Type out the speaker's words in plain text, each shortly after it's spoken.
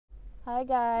Hi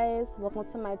guys, welcome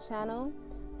to my channel.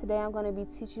 Today I'm going to be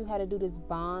teaching you how to do this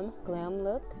bomb glam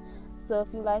look. So if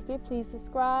you like it, please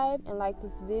subscribe and like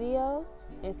this video,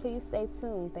 and please stay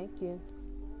tuned. Thank you.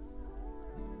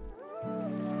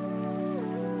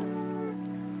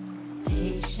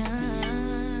 Patience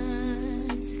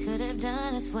could have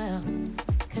done as well,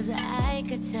 'cause I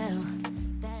could tell.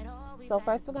 So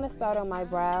first we're going to start on my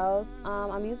brows.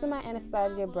 I'm using my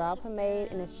Anastasia Brow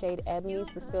Pomade in the shade Ebony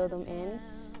to fill them in.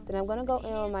 Then I'm going to go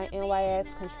in with my NYE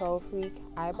Control Freak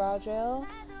eyebrow gel.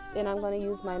 Then I'm going to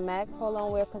use my MAC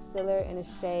Prolongwear concealer in the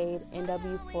shade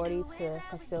NW40 to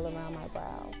conceal around my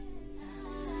brows.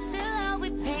 Still how we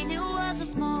painted was a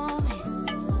moment.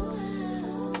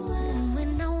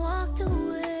 When I walked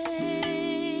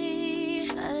away,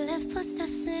 I left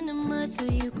footsteps in the mud so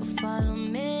you could follow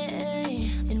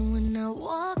me. And when I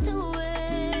walked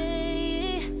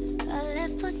away, I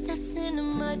left footsteps in the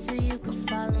mud so you could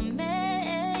follow me.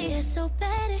 Yeah, so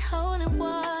bad at holding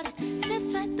water,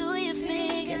 slips right through your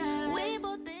fingers. We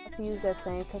both to use that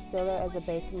same concealer as a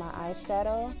base for my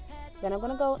eyeshadow. Then I'm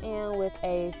going to go in with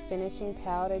a finishing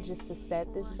powder just to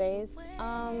set this base.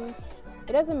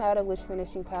 It doesn't matter which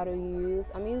finishing powder you use.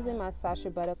 I'm using my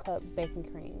Sacha Buttercup baking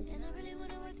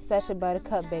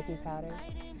powder.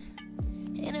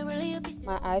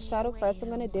 My eyeshadow, first I'm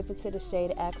going to dip into the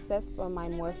shade Access from my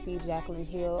MORPHE Jaclyn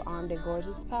Hill Armed and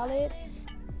Gorgeous palette.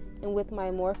 And with my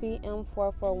MORPHE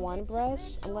M441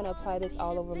 brush, I'm going to apply this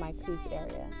all over my crease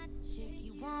area.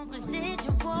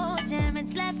 Residual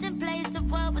damage left in place of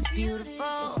what was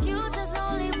beautiful. Excuses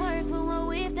only work when what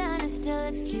we've done is still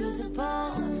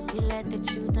excusable. We let the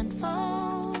truth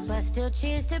unfold, but still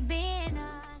cheers to being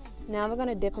honest. Now we're going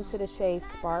to dip into the shade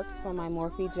Sparks from my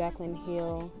MORPHE Jaclyn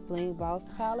Hill Bling Boss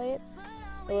palette.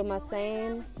 And with my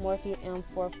same MORPHE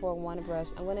M441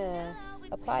 brush, I'm going to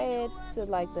apply it to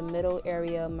like the middle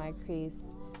area of my crease.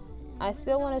 I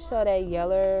still want to show that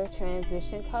yellow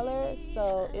transition color,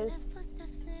 so it's,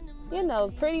 you know,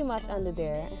 pretty much under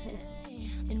there.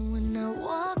 And when I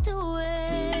walked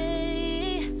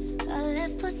away, I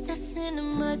left footsteps in the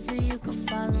mud so you could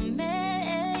follow me.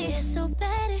 Yeah, so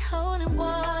bad at holding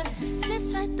water,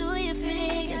 slips right through your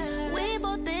fingers. We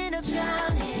both end up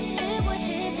drowning. It would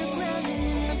hit the ground and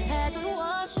then the path would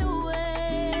wash away.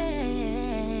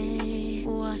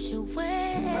 Wash away.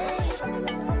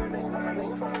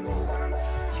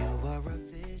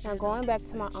 Now going back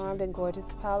to my Armed and Gorgeous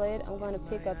palette, I'm going to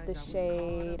pick up the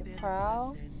shade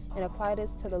Proud and apply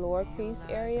this to the lower crease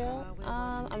area.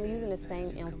 I'm using the same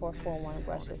M441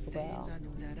 brush as well.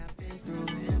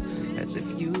 As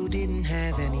if you didn't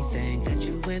have anything that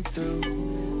you went through.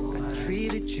 I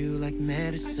treated you like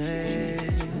medicine,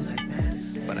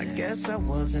 but I guess I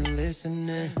wasn't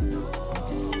listening.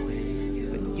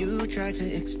 When you tried to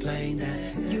explain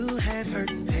that you had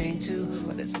hurt and pain too,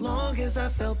 but as long as I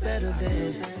felt better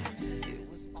then, it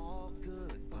was all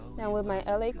good. Now with my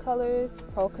LA Colors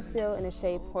Pro Conceal in the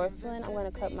shade Porcelain, I'm going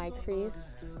to cut my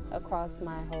crease across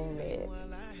my whole lid.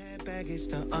 Baggage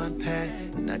to unpack,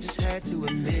 and I just had to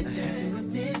admit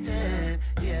that,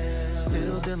 yeah.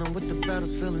 Still dealing with the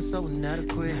battles, feeling so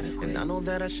inadequate. And I know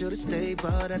that I should have stayed,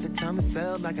 but at the time it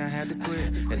felt like I had to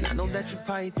quit. And I know that you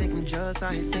probably think I'm just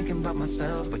out here thinking about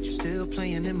myself, but you're still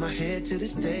playing in my head to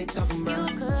this day, talking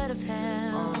about you could have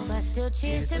helped, but still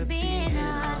cheers to being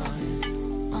honest.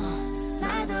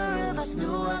 Neither of us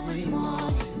knew what we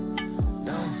wanted,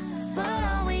 no, but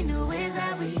all we knew is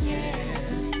that we cared.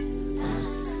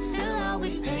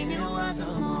 We painted was a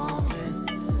moment.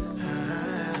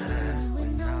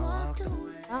 When I walked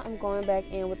away. Now I'm going back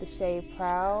in with the shade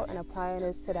Proud and applying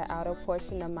this to the outer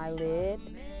portion of my lid.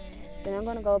 Then I'm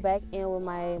going to go back in with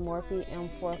my MORPHE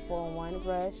M441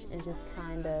 brush and just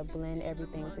kind of blend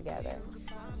everything together.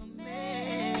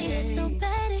 You're so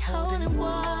bad at holding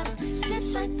water,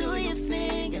 slips right through your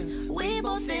fingers. We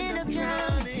both end up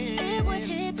drowning. It would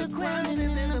hit the ground and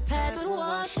then the path would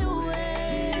wash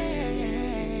away.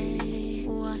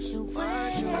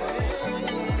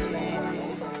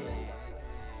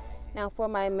 Now for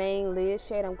my main lid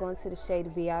shade, I'm going to the shade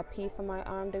VIP from my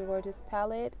Armed and Gorgeous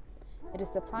palette and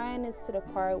just applying this to the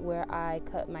part where I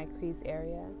cut my crease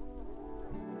area.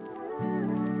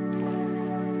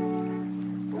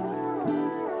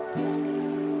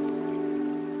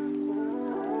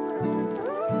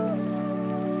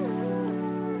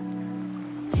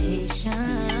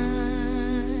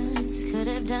 Patience could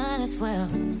have done as well,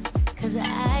 'cause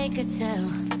I could tell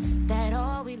that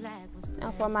all we lacked was. Now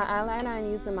for my eyeliner,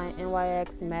 I'm using my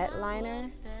NYX matte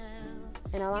liner,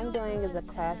 and all I'm doing is a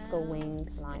classical winged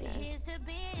liner.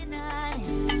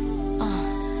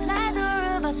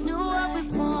 Neither of us knew what we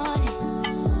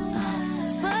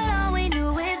wanted, but all we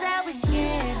knew is that we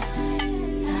cared.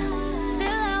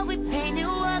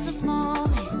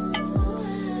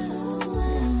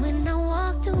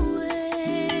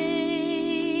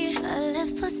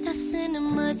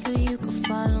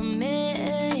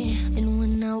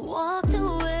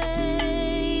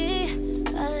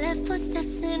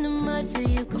 so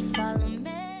you can follow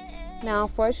me. Now,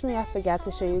 unfortunately, I forgot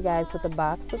to show you guys what the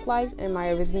box looked like in my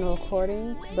original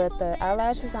recording, but the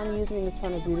eyelashes I'm using is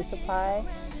from the beauty supply.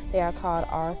 They are called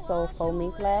Our Soul Faux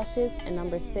Mink Lashes in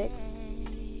number 6.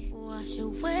 Wash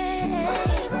away.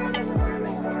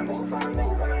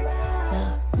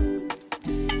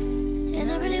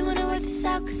 And I really wanna work this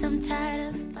out cause I'm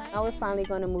tired of fighting. Now we're finally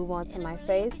going to move on to my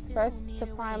face. First, to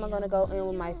prime, I'm going to go in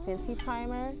with my Fenty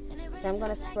primer. Then I'm going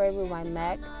to spray with my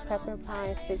MAC Pepper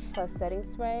Prime Fix Plus Setting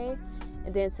Spray.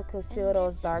 And then to conceal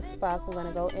those dark spots, I'm going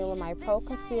to go in with my Pro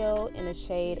Conceal in the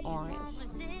shade Orange.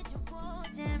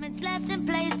 Damage left in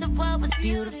place of what was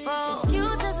beautiful.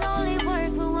 Excuses only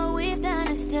work, but what we've done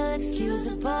is still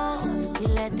excusable. We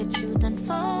let the truth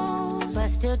unfold, but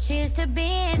still cheers to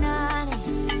being honest.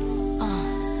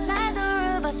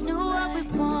 Neither of us knew what we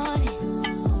wanted,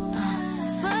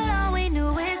 but all we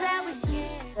knew is that we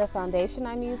cared. The foundation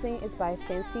I'm using is by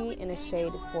Fenty in the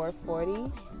shade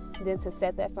 440. Then to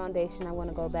set that foundation, I'm going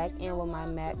to go back in with my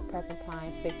MAC Pepper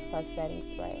Prime Fix Plus Setting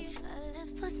Spray.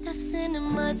 Footsteps in the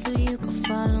mud so you could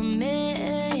follow me.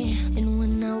 And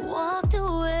when I walked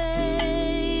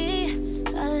away,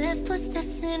 I left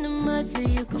footsteps in the mud so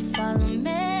you could follow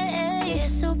me. Yeah,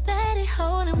 so bad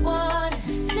holding water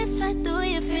slips right through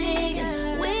your fingers.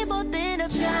 We both end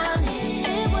up drowning.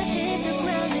 It would hit the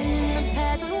ground and the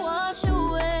path would wash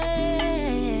away.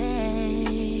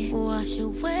 Wash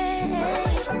away.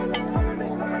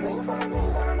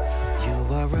 You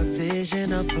are a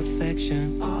vision of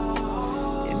perfection.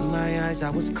 In my eyes,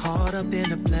 I was caught up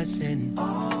in a blessing.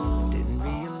 Didn't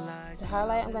realize. To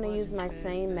highlight, I'm going to use my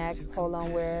same MAC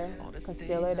PROLONGWEAR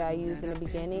concealer that I used in the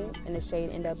beginning in the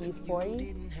shade NW40.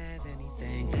 Didn't have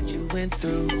anything that you went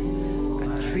through. I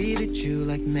treated you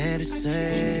like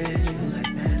medicine,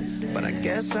 but I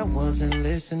guess I wasn't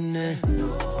listening.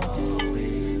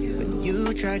 When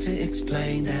you tried to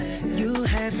explain that you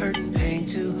had hurt and pain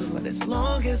too, but as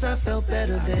long as I felt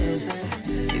better then,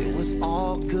 it was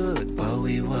all good, but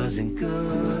we wasn't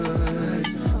good.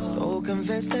 So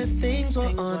convinced that things were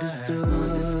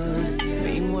understood.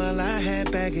 Meanwhile, I had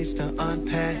baggage to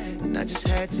unpack, and I just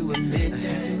had to admit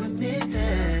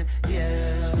that,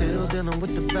 yeah. Still dealing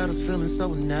with the battles, feeling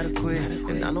so inadequate.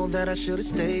 And I know that I should have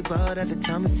stayed, but at the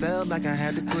time it felt like I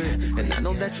had to quit. And I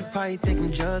know that you probably think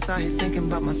I'm just out here thinking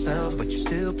about myself, but you're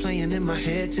still playing in my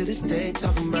head to this day,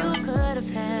 talking about you could have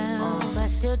helped, but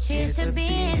still cheers to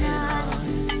being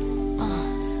honest.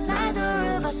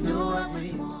 Neither of us knew what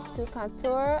we wanted. To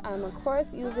contour, I'm of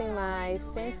course using my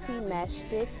Fenty Match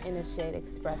Stick in the shade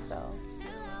Espresso.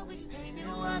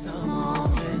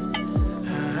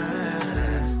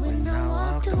 When I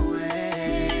walked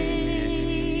away,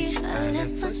 I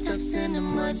left footsteps in the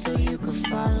mud so you could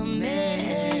follow me.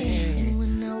 And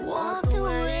when I walked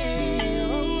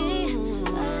away, I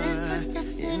left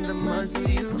footsteps in the mud so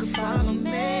you could follow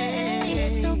me. Yeah,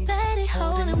 so bad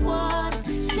holding water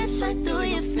slips right through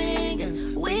your fingers.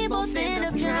 We both end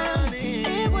up drowning.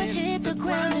 It would hit the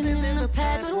ground and then the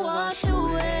path would wash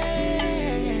away.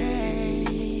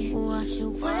 Wash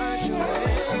away.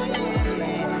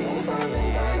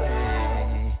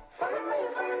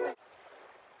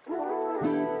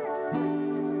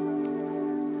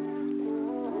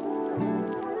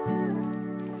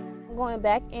 I'm going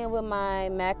back in with my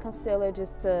MAC concealer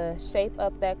just to shape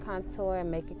up that contour and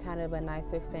make it kind of a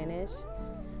nicer finish.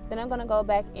 Then I'm going to go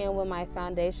back in with my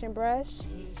foundation brush,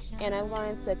 and I'm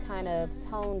going to kind of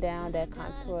tone down that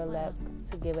contour look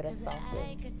to give it a softer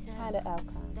kind of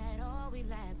outcome.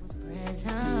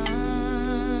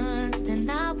 Then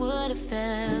I would have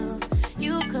felt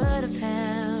you could have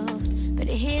helped, but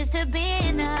here's to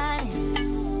being honest.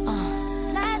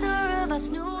 Neither of us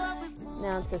knew what we wanted.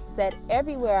 Now to set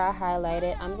everywhere I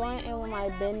highlighted, I'm going in with my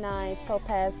NYE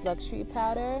Topaz Luxury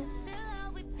Powder.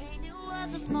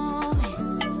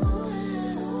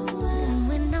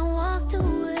 When I walked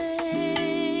away,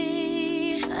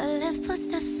 I left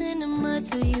footsteps in the mud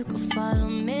so you could follow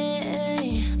me.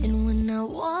 And when I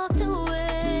walked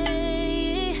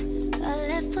away, I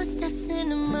left footsteps in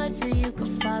the mud so you could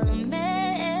follow me.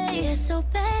 Yeah, so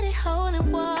bad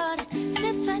holding water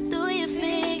slips right through your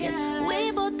fingers.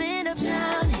 We both end up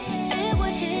drowning. It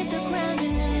would hit the ground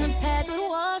and then the path would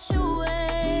wash away.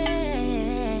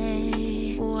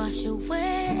 Wash away.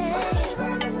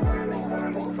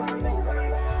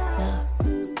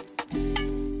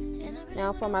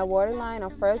 Now for my waterline,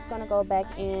 I'm first going to go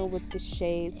back in with the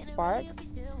shade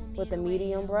Sparks with a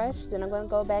medium brush. Then I'm going to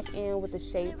go back in with the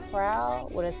shade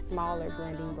Proud with a smaller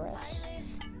blending brush.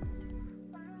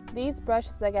 These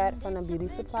brushes I got from the beauty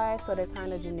supply, so they're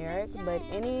kind of generic, but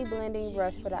any blending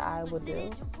brush for the eye will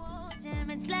do.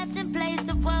 Damage left in place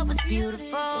of what was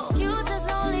beautiful. Excuses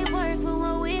only work when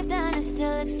what we've done is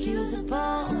still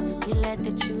excusable. We let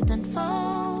the truth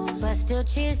unfold, but still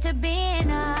cheers to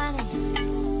being honest.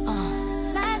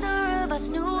 Neither of us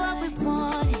knew what we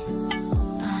wanted,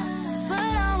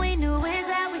 but all we knew is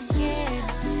that we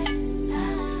cared.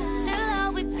 Still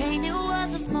all we painted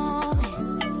was a moment.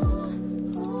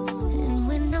 And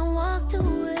when I walked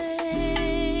away,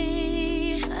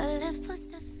 I left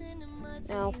footsteps in the mud.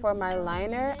 Now for my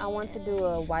liner, I want to do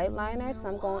a white liner, so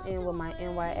I'm going in with my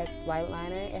NYX white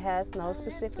liner. It has no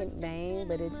specific name,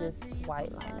 but it's just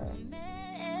white liner.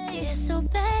 Yeah, so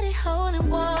bad at holding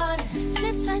water,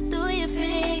 slips right through your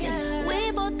fingers.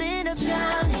 We both end up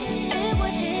drowning. It would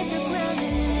hit the ground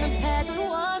and the path would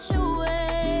wash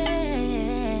away,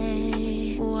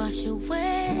 wash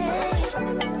away.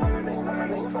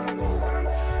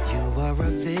 You are a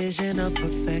vision of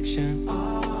perfection.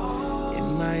 In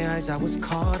my eyes, I was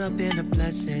caught up in a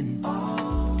blessing.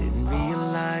 Didn't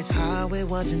realize how it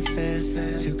wasn't fair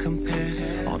to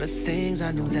compare all the things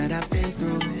I knew that I've been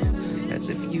through. As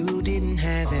if you didn't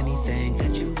have anything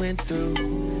that you went through.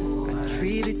 I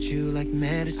treated you like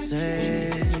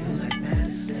medicine,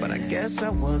 but I guess I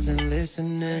wasn't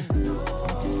listening.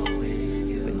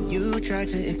 When you tried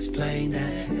to explain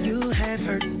that you had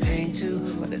hurt and pain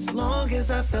too, but as long as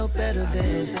I felt better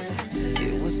then,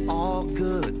 it was all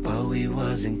good, but we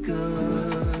wasn't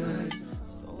good.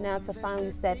 Now to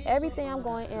finally set everything, I'm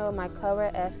going in with my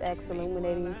Cover FX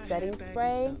Illuminating Setting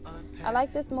Spray. I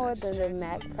like this more than the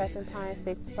MAC Prep and Prime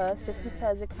Fix Plus just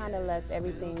because it kind of lets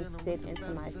everything sit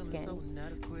into my skin.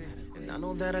 I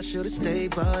know that I should have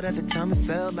stayed, but at the time it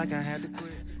felt like I had to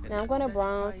quit. Now I'm going to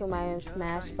bronze with my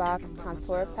Smashbox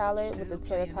Contour Palette with the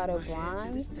Terracotta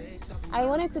Bronze. I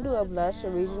wanted to do a blush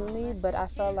originally, but I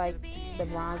felt like the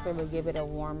bronzer would give it a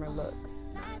warmer look.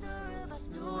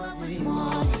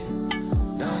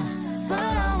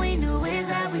 But all we knew is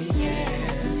that we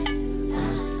cared.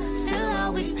 Still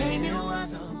all we painted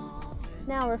was a moment.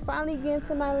 Now we're finally getting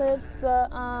to my lips. The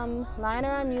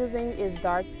liner I'm using is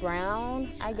dark brown.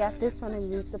 I got this from the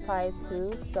beauty supply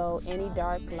too, so any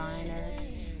dark liner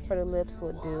for the lips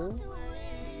would do.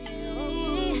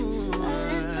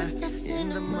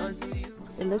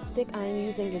 The lipstick I'm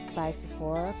using is by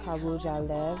Sephora, called Rouge à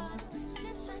Lèvres.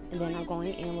 And then I'm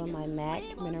going in with my MAC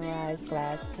Mineralized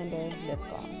Glass Tender Lip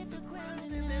Gloss.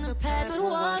 The path would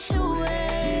wash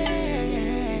away,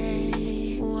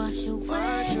 wash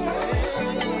away.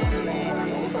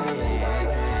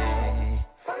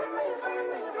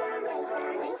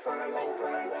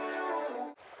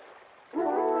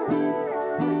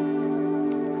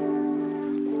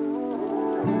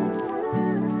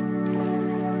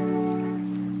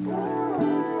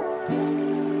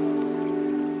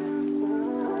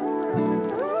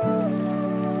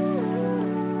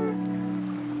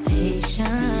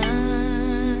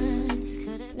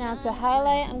 Now to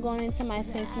highlight, I'm going into my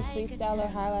Fenty Freestyler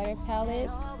highlighter palette,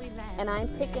 and I'm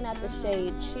picking up the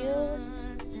shade Chills.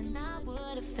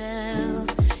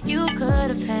 You could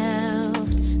have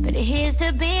helped, but here's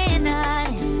to being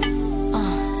honest.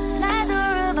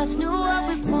 Neither of us knew what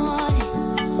we wanted,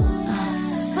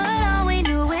 but all we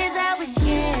knew is that we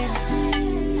cared.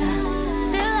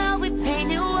 Still all we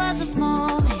painted was a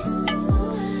moment.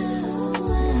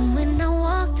 And when I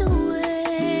walked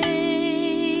away,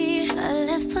 I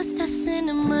left footsteps in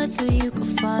the mud so you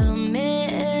could follow me.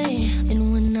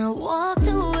 And when I walked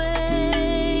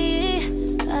away,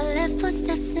 I left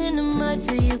footsteps in the mud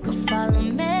so you could follow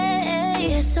me.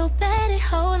 Yeah, so bad at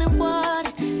holding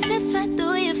water, slips right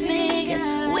through your fingers.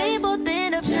 We both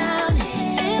end up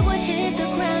drowning. It would hit the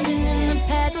ground and then the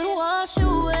path would wash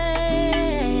away,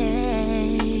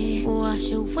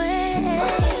 wash away.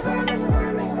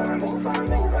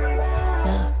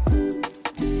 Yeah.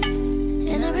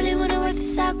 And I really wanna work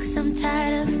this out 'cause I'm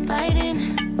tired of fighting.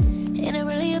 And I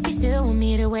really hope you still want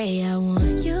me the way I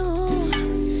want you.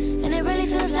 And it really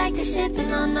feels like the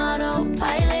shipping on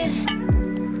autopilot.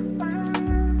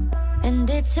 And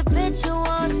it's a bitch you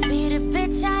want to be the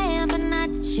bitch I am, but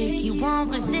not the chick you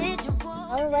want residual.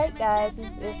 Alright guys,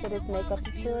 this is it for this makeup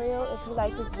tutorial. If you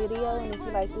like this video and if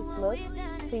you like this look,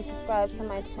 please subscribe to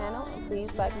my channel and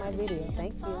please like my video.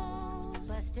 Thank you.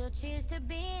 But still cheers to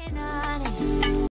being honest.